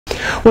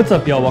What's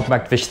up, y'all? Welcome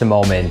back to Fish the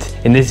Moment.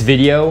 In this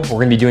video, we're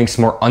going to be doing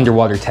some more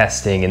underwater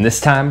testing, and this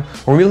time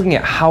we're going to be looking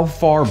at how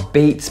far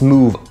baits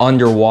move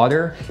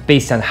underwater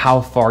based on how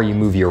far you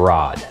move your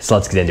rod. So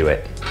let's get into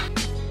it.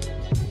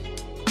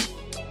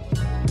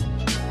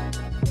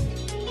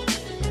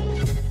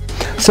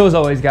 So as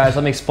always, guys,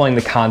 let me explain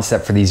the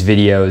concept for these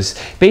videos.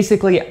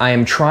 Basically, I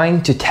am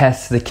trying to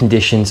test the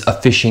conditions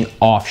of fishing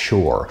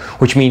offshore,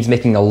 which means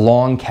making a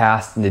long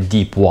cast into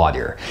deep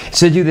water.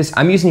 So to do this,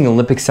 I'm using an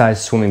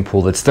Olympic-sized swimming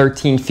pool that's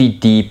 13 feet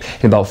deep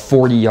and about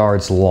 40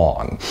 yards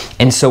long.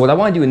 And so what I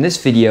want to do in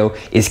this video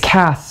is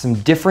cast some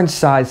different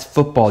sized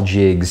football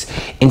jigs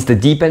into the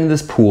deep end of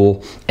this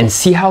pool and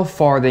see how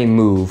far they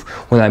move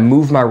when I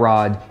move my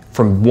rod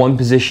from one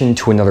position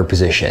to another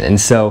position. And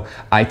so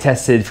I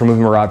tested for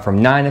moving my rod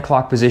from 9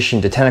 o'clock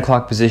position to 10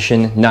 o'clock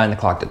position, 9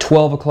 o'clock to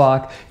 12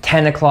 o'clock,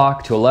 10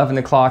 o'clock to 11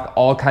 o'clock,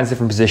 all kinds of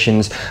different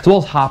positions, as well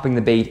as hopping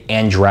the bait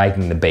and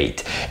dragging the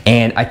bait.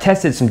 And I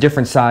tested some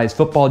different size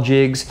football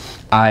jigs.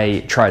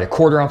 I tried a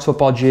 1/4 ounce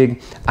football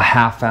jig, a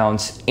 1/2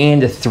 ounce,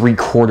 and a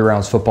 3/4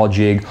 ounce football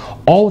jig,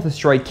 all with a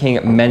Strike King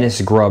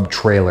Menace Grub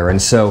trailer.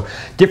 And so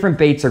different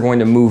baits are going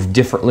to move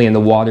differently in the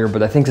water,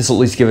 but I think this will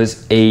at least give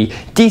us a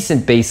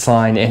decent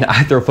baseline. And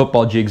I throw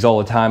football jigs all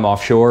the time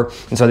offshore,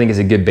 and so I think it's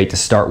a good bait to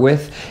start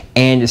with.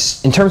 And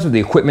in terms of the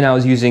equipment I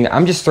was using,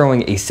 I'm just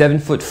throwing a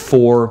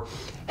 7'4"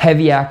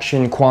 heavy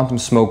action quantum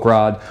smoke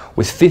rod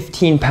with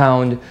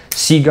 15-pound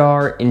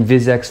Seagar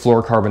Invisex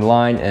fluorocarbon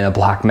line and a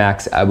Black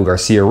Max Abu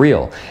Garcia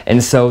reel.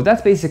 And so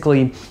that's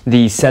basically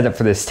the setup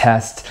for this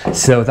test.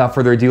 So without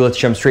further ado, let's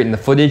jump straight in the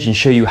footage and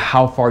show you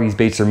how far these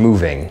baits are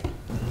moving.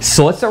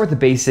 So let's start with the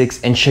basics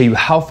and show you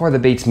how far the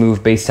baits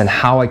move based on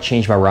how I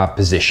change my rod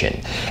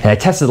position. And I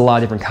tested a lot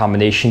of different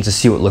combinations to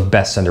see what looked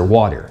best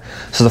underwater.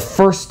 So the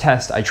first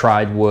test I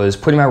tried was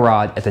putting my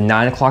rod at the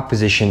 9 o'clock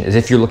position as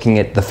if you're looking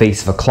at the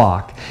face of a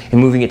clock and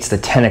moving it to the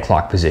 10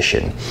 o'clock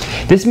position.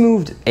 This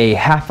moved a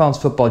 1/2 ounce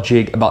football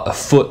jig about a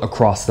foot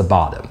across the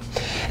bottom.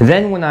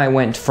 Then when I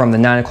went from the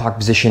 9 o'clock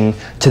position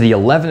to the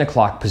 11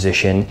 o'clock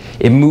position,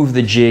 it moved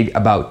the jig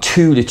about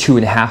 2 to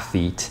 2.5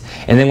 feet.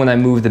 And then when I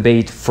moved the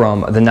bait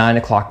from the 9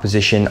 o'clock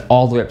position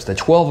all the way up to the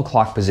 12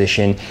 o'clock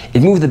position,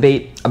 it moved the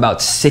bait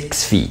about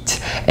 6 feet.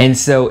 And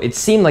so it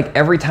seemed like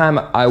every time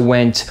I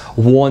went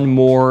one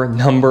more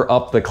number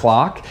up the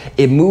clock,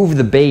 it moved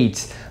the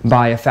bait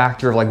by a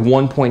factor of like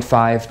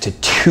 1.5 to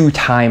 2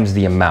 times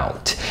the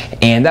amount.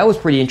 And that was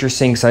pretty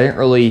interesting, so I didn't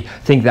really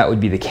think that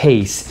would be the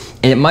case.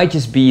 And it might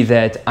just be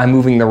that I'm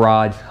moving the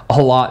rod a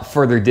lot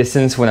further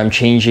distance when I'm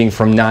changing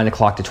from 9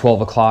 o'clock to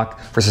 12 o'clock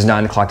versus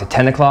 9 o'clock to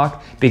 10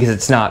 o'clock because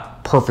it's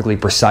not perfectly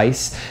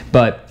precise.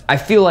 But I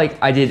feel like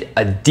I did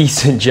a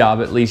decent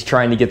job at least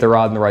trying to get the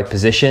rod in the right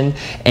position.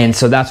 And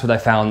so that's what I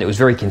found. It was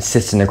very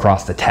consistent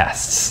across the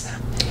tests.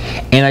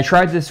 And I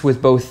tried this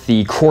with both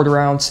the 1/4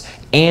 ounce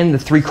and the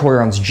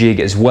 3/4 ounce jig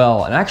as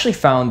well, and I actually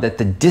found that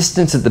the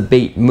distance that the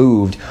bait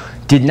moved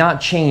did not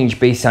change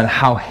based on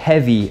how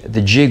heavy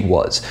the jig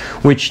was,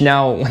 which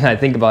now when I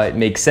think about it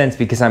makes sense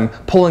because I'm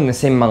pulling the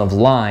same amount of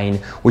line,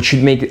 which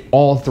should make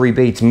all 3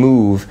 baits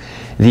move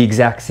the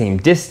exact same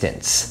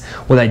distance.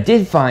 What I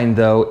did find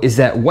though is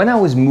that when I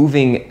was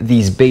moving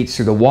these baits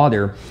through the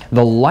water,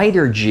 the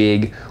lighter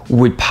jig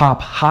would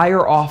pop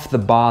higher off the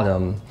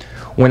bottom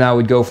when I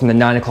would go from the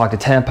 9 o'clock to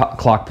 10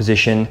 o'clock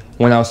position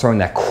when I was throwing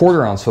that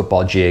 1/4 ounce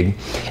football jig.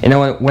 And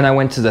then when I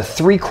went to the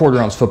 3/4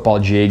 ounce football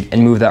jig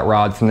and moved that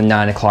rod from the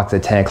 9 o'clock to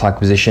the 10 o'clock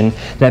position,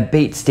 that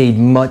bait stayed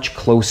much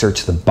closer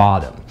to the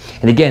bottom.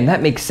 And again,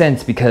 that makes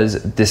sense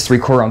because this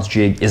 3/4 ounce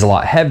jig is a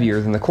lot heavier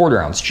than the 1/4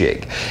 ounce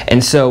jig.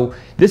 And so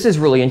this is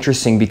really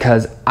interesting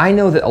because I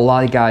know that a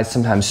lot of guys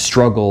sometimes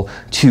struggle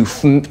to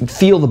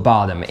feel the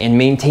bottom and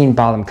maintain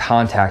bottom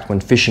contact when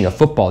fishing a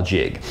football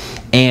jig.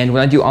 And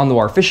when I do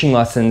on-the-water fishing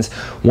lessons,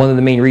 one of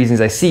the main reasons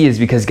I see is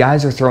because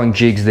guys are throwing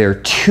jigs that are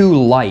too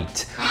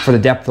light for the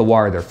depth of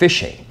water they're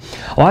fishing.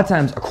 A lot of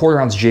times a 1/4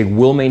 ounce jig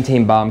will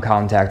maintain bottom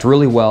contact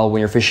really well when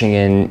you're fishing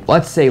in,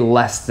 let's say,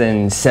 less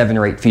than 7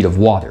 or 8 feet of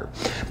water.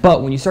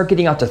 But when you start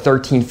getting out to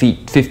 13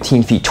 feet,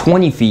 15 feet,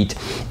 20 feet,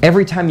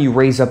 every time you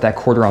raise up that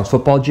 1/4 ounce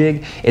football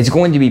jig, it's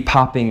going to be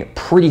popping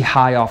pretty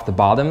high off the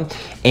bottom,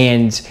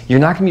 and you're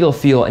not gonna be able to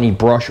feel any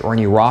brush or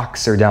any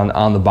rocks that are down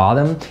on the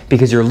bottom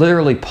because you're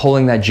literally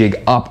pulling that jig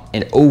up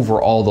and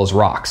over all those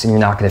rocks and you're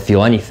not gonna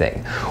feel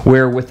anything.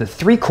 Where with the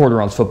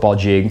 3/4 ounce football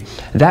jig,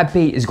 that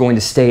bait is going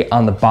to stay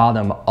on the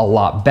bottom a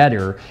lot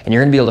better and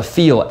you're gonna be able to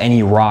feel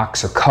any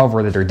rocks or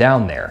cover that are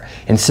down there.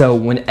 And so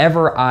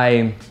whenever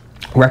I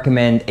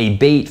recommend a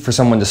bait for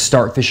someone to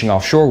start fishing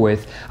offshore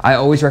with, I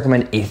always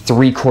recommend a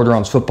 3/4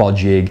 ounce football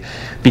jig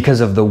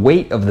because of the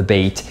weight of the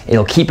bait.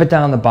 It'll keep it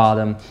down the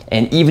bottom,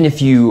 and even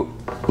if you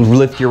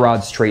lift your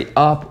rod straight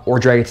up or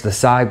drag it to the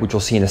side, which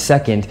we'll see in a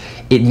second,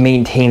 it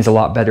maintains a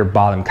lot better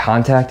bottom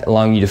contact,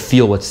 allowing you to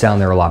feel what's down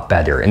there a lot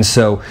better. And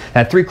so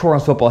that 3/4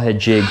 ounce football head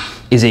jig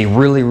is a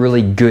really,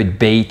 really good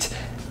bait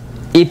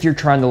if you're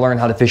trying to learn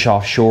how to fish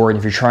offshore and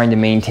if you're trying to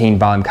maintain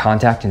bottom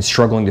contact and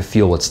struggling to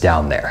feel what's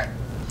down there.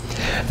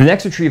 The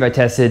next retrieve I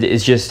tested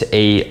is just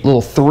a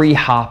little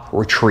 3-hop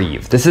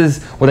retrieve. This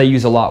is what I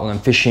use a lot when I'm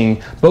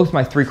fishing both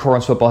my 3/4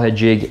 ounce football head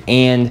jig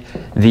and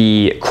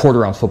the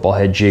 1/4 ounce football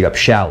head jig up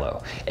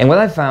shallow. And what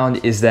I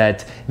found is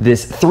that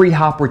this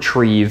 3-hop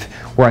retrieve,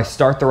 where I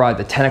start the rod at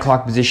the 10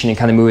 o'clock position and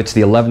kind of move it to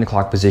the 11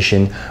 o'clock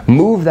position,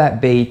 move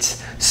that bait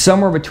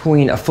somewhere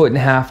between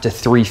 1.5 to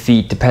 3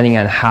 feet, depending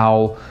on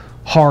how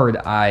hard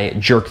I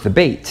jerk the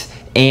bait.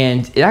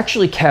 And it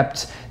actually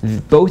kept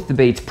both the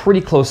baits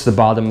pretty close to the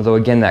bottom, though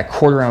again that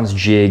 1/4 ounce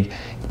jig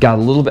got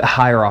a little bit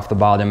higher off the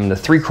bottom, and the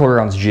 3/4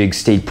 ounce jig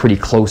stayed pretty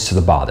close to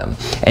the bottom.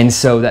 And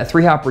so that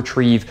 3-hop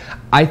retrieve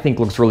I think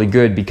looks really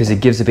good because it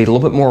gives the bait a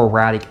little bit more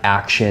erratic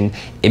action.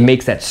 It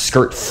makes that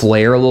skirt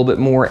flare a little bit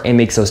more and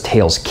makes those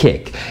tails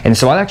kick. And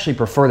so I actually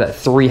prefer that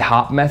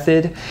 3-hop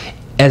method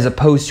as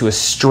opposed to a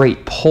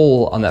straight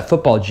pull on that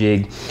football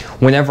jig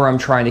whenever I'm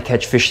trying to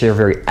catch fish that are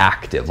very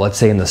active, let's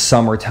say in the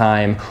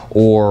summertime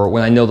or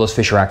when I know those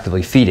fish are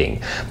actively feeding.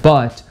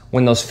 But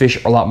when those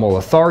fish are a lot more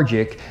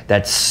lethargic,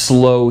 that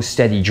slow,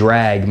 steady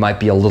drag might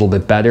be a little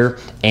bit better,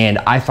 and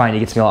I find it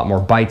gets me a lot more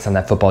bites on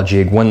that football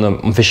jig when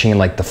I'm fishing in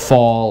like the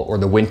fall or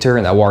the winter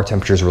and that water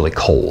temperature is really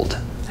cold.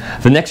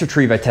 The next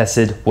retrieve I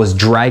tested was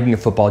dragging a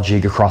football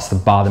jig across the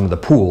bottom of the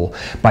pool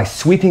by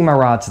sweeping my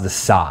rod to the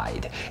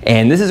side.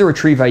 And this is a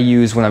retrieve I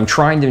use when I'm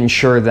trying to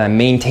ensure that I'm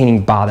maintaining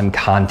bottom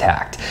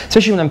contact,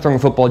 especially when I'm throwing a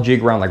football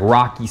jig around like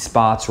rocky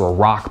spots or a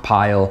rock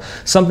pile,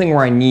 something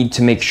where I need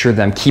to make sure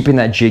that I'm keeping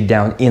that jig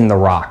down in the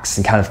rocks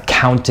and kind of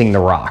counting the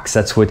rocks.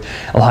 That's what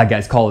a lot of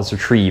guys call this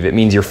retrieve. It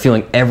means you're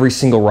feeling every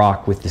single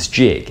rock with this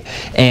jig.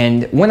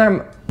 And when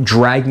I'm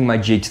dragging my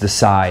jig to the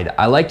side,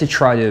 I like to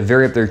try to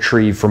vary up the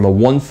retrieve from a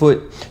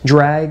 1-foot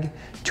drag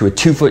to a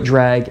 2-foot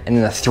drag and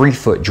then a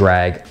 3-foot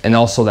drag, and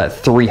also that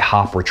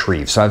 3-hop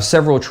retrieve. So I have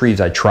several retrieves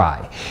I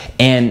try,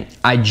 and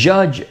I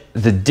judge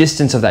the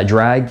distance of that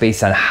drag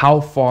based on how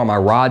far my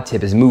rod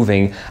tip is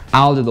moving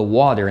out of the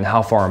water and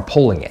how far I'm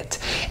pulling it.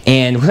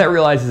 And what I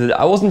realized is that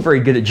I wasn't very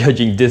good at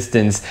judging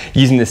distance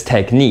using this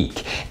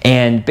technique.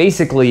 And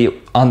basically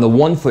on the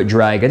 1-foot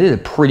drag, I did a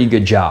pretty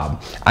good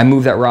job. I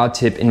moved that rod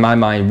tip, in my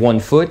mind,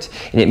 1 foot,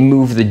 and it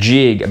moved the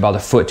jig about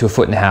 1 foot to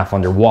 1.5 feet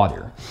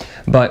underwater.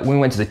 But when we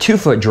went to the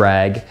 2-foot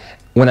drag,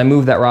 when I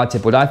moved that rod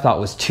tip what I thought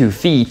was 2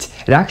 feet,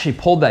 it actually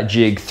pulled that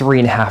jig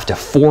 3.5 to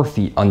 4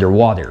 feet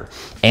underwater.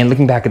 And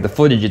looking back at the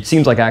footage, it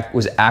seems like I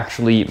was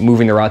actually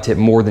moving the rod tip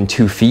more than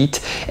 2 feet.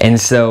 And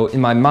so in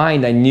my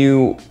mind, I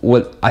knew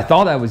what I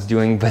thought I was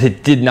doing, but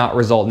it did not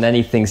result in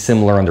anything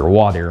similar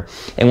underwater.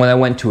 And when I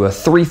went to a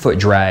 3-foot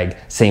drag,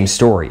 same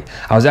story.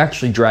 I was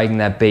actually dragging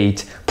that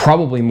bait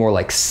probably more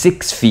like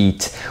 6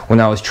 feet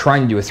when I was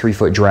trying to do a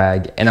 3-foot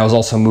drag, and I was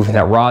also moving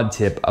that rod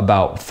tip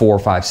about 4,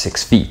 5,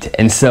 6 feet.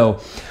 And so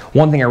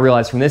one thing I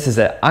realized from this is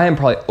that I am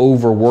probably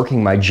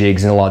overworking my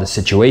jigs in a lot of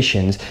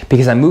situations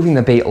because I'm moving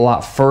the bait a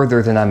lot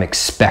further than I'm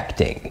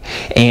expecting.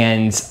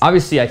 And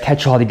obviously I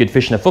catch a lot of good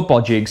fish in a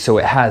football jig, so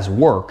it has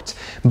worked,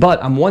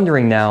 but I'm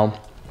wondering now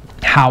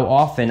how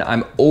often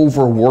I'm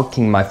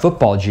overworking my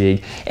football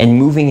jig and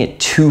moving it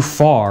too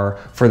far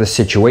for the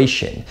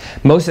situation.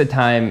 Most of the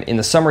time in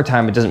the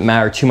summertime, it doesn't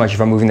matter too much if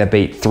I'm moving that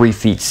bait 3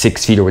 feet,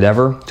 6 feet or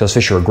whatever, those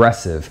fish are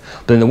aggressive.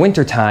 But in the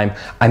wintertime,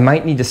 I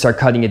might need to start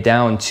cutting it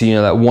down to, you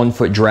know, that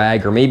 1-foot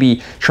drag, or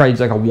maybe try to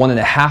do like a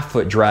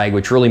 1.5-foot drag,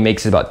 which really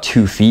makes it about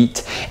 2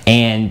 feet.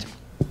 And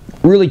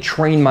really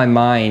train my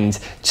mind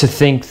to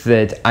think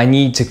that I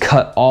need to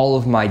cut all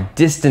of my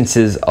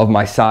distances of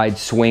my side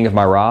swing of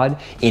my rod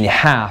in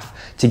half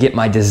to get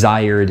my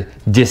desired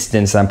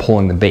distance I'm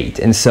pulling the bait.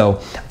 And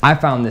so I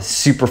found this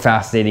super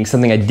fascinating,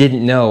 something I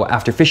didn't know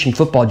after fishing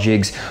football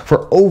jigs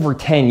for over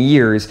 10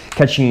 years,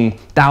 catching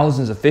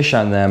thousands of fish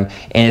on them,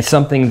 and it's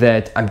something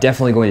that I'm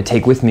definitely going to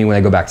take with me when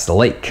I go back to the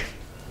lake.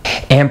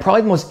 And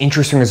probably the most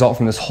interesting result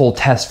from this whole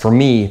test for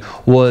me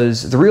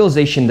was the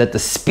realization that the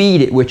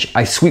speed at which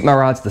I sweep my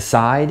rod to the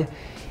side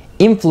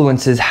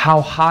influences how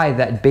high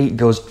that bait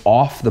goes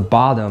off the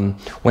bottom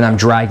when I'm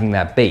dragging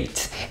that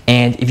bait.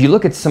 And if you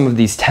look at some of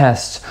these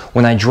tests,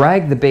 when I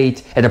drag the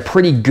bait at a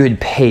pretty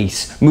good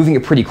pace, moving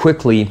it pretty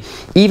quickly,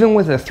 even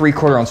with a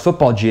 3/4 ounce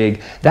football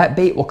jig, that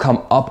bait will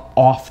come up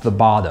off the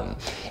bottom.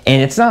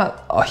 And it's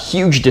not a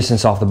huge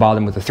distance off the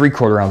bottom with a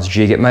 3/4 ounce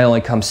jig. It might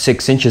only come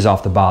 6 inches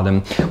off the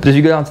bottom. But as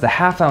you go down to the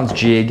 1/2 ounce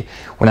jig,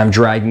 when I'm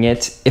dragging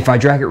it, if I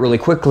drag it really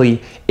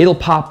quickly, it'll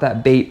pop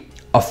that bait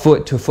 1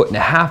 foot to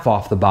 1.5 feet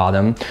off the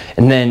bottom,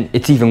 and then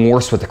it's even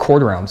worse with the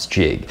 1/4 ounce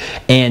jig.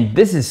 And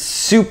this is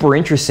super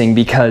interesting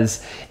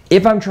because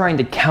if I'm trying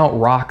to count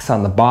rocks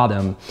on the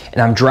bottom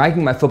and I'm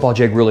dragging my football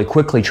jig really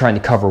quickly trying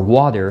to cover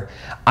water,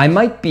 I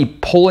might be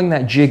pulling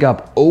that jig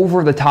up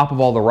over the top of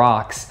all the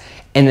rocks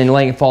and then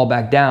letting it fall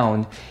back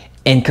down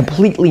and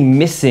completely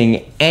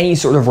missing any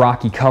sort of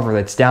rocky cover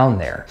that's down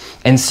there.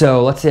 And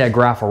so let's say I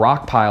graph a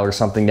rock pile or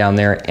something down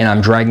there and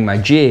I'm dragging my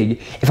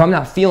jig. If I'm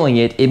not feeling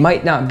it, it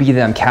might not be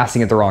that I'm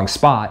casting at the wrong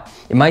spot.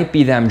 It might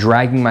be that I'm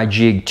dragging my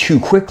jig too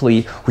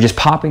quickly, or just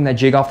popping that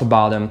jig off the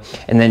bottom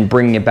and then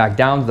bringing it back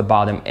down to the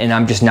bottom, and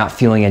I'm just not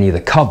feeling any of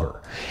the cover.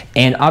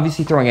 And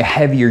obviously throwing a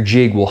heavier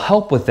jig will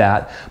help with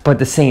that, but at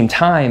the same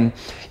time,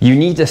 you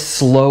need to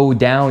slow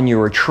down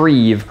your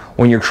retrieve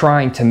when you're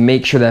trying to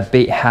make sure that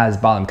bait has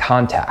bottom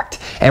contact.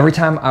 Every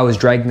time I was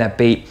dragging that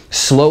bait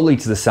slowly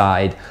to the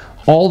side,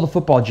 all the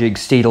football jigs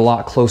stayed a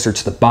lot closer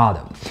to the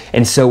bottom.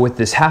 And so with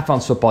this 1/2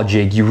 ounce football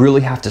jig, you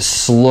really have to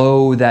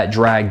slow that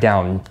drag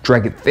down,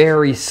 drag it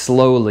very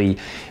slowly,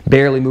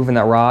 barely moving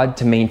that rod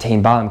to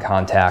maintain bottom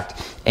contact.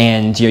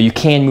 And you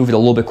can move it a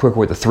little bit quicker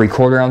with a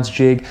 3/4 ounce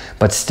jig,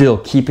 but still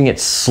keeping it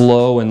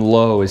slow and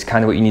low is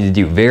kind of what you need to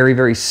do. Very,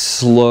 very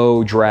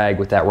slow drag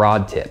with that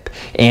rod tip.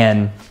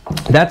 And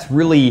that's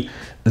really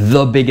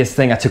the biggest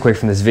thing I took away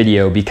from this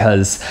video,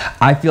 because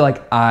I feel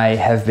like I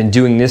have been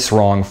doing this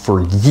wrong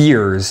for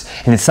years,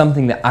 and it's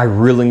something that I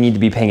really need to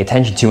be paying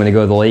attention to when I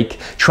go to the lake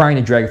trying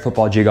to drag a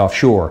football jig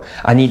offshore.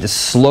 I need to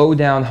slow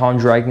down how I'm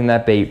dragging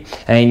that bait,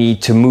 and I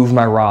need to move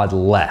my rod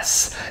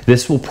less.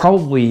 This will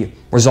probably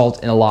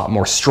result in a lot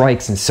more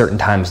strikes in certain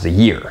times of the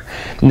year.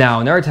 Now,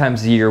 in other times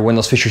of the year, when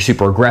those fish are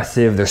super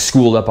aggressive, they're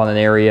schooled up on an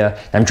area,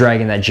 and I'm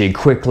dragging that jig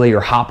quickly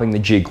or hopping the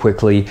jig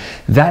quickly,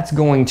 that's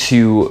going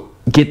to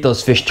get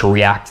those fish to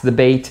react to the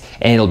bait,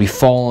 and it'll be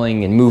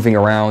falling and moving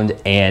around,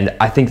 and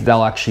I think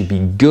that'll actually be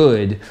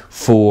good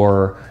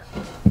for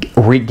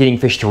getting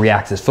fish to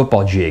react to this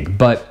football jig.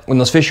 But when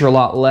those fish are a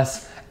lot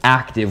less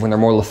active, when they're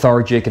more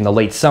lethargic in the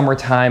late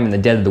summertime and the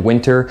dead of the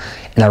winter,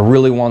 and I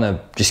really want to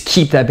just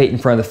keep that bait in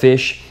front of the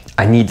fish,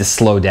 I need to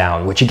slow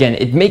down, which again,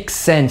 it makes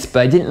sense,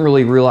 but I didn't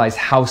really realize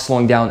how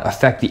slowing down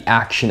affect the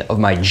action of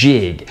my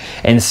jig.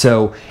 And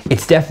so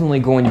it's definitely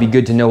going to be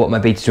good to know what my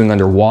bait's doing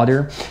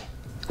underwater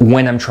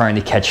when I'm trying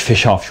to catch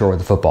fish offshore with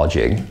a football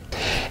jig.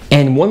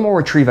 And one more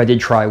retrieve I did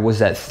try was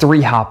that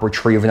 3-hop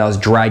retrieve when I was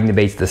dragging the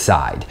bait to the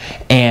side.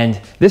 And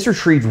this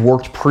retrieve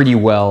worked pretty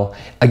well.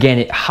 Again,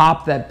 it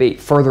hopped that bait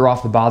further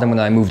off the bottom when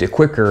I moved it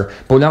quicker,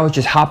 but when I was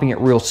just hopping it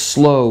real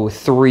slow,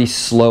 3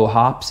 slow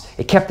hops,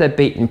 it kept that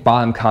bait in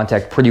bottom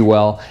contact pretty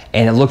well,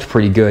 and it looked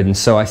pretty good. And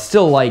so I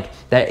still like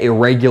that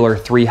irregular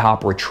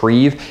 3-hop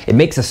retrieve. It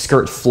makes a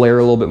skirt flare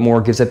a little bit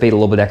more, gives that bait a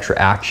little bit extra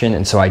action,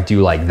 and so I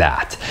do like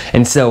that.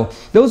 And so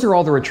those are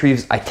all the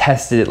retrieves I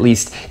tested, at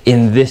least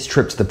in this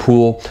trip to the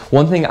pool.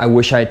 One thing I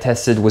wish I had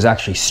tested was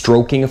actually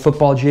stroking a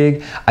football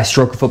jig. I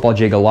stroke a football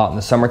jig a lot in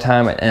the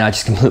summertime, and I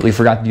just completely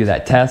forgot to do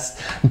that test.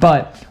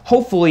 But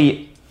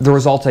hopefully the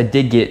results I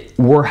did get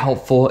were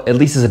helpful, at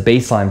least as a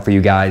baseline for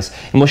you guys.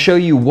 And we'll show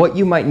you what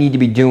you might need to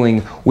be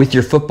doing with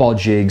your football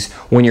jigs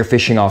when you're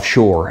fishing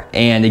offshore.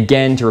 And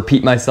again, to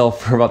repeat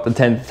myself for about the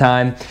 10th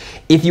time,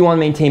 if you want to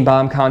maintain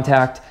bottom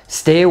contact,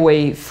 stay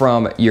away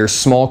from your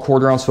small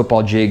 1/4 ounce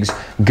football jigs,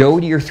 go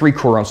to your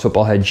 3/4 ounce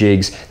football head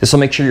jigs. This will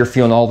make sure you're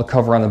feeling all the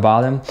cover on the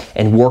bottom,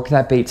 and work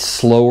that bait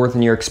slower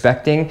than you're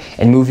expecting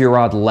and move your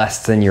rod less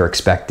than you're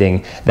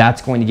expecting.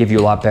 That's going to give you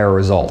a lot better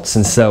results.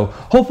 And so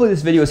hopefully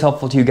this video is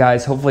helpful to you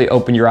guys. Hopefully it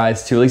opened your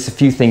eyes to at least a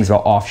few things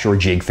about offshore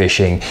jig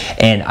fishing.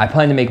 And I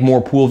plan to make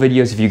more pool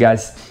videos if you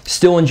guys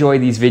still enjoy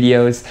these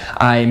videos.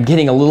 I'm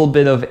getting a little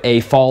bit of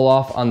a fall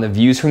off on the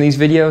views from these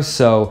videos,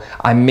 so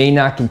I may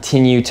not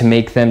continue to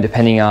make them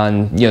depending on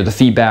the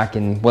feedback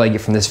and what I get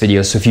from this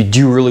video. So if you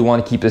do really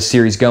want to keep this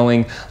series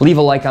going, leave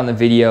a like on the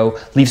video,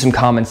 leave some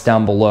comments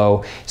down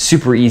below.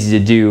 Super easy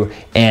to do,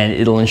 and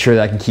it'll ensure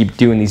that I can keep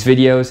doing these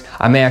videos.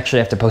 I may actually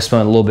have to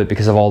postpone it a little bit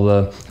because of all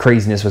the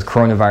craziness with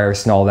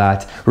coronavirus and all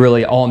that.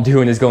 Really, all I'm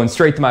doing is going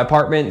straight to my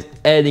apartment,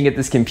 editing at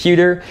this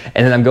computer,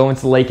 and then I'm going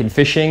to the lake and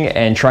fishing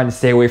and trying to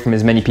stay away from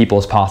as many people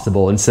as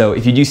possible. And so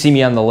if you do see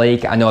me on the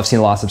lake, I know I've seen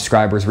a lot of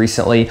subscribers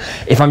recently.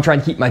 If I'm trying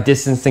to keep my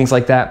distance, things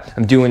like that,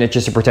 I'm doing it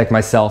just to protect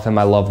myself and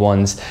my loved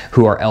ones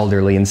who are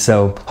elderly. And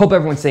so hope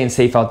everyone's staying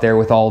safe out there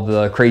with all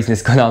the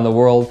craziness going on in the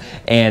world.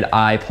 And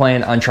I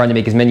plan on trying to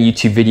make as many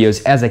YouTube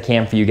videos as I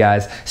can for you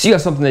guys, so you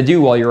have something to do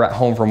while you're at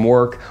home from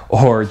work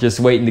or just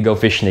waiting to go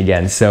fishing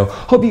again. So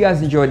hope you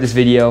guys enjoyed this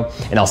video,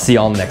 and I'll see you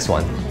all in the next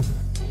one.